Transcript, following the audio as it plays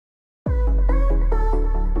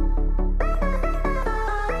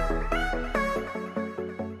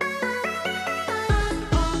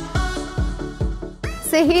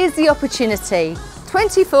So here's the opportunity.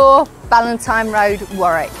 24 Ballantine Road,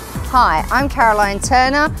 Warwick. Hi, I'm Caroline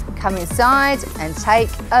Turner. Come inside and take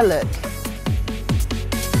a look.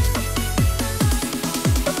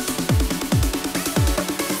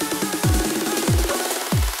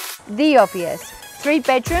 The obvious. 3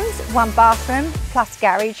 bedrooms, 1 bathroom, plus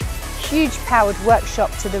garage, huge powered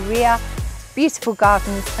workshop to the rear, beautiful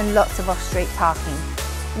gardens and lots of off-street parking.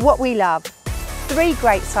 What we love, 3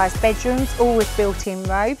 great sized bedrooms, all with built-in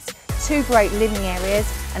robes, 2 great living areas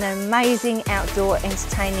and an amazing outdoor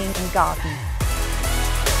entertaining and garden.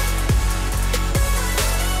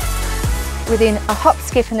 Within a hop,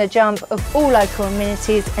 skip and a jump of all local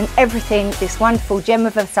amenities and everything this wonderful gem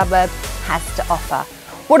of a suburb has to offer.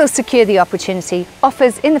 What will secure the opportunity?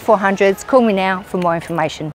 Offers in the 400s. Call me now for more information.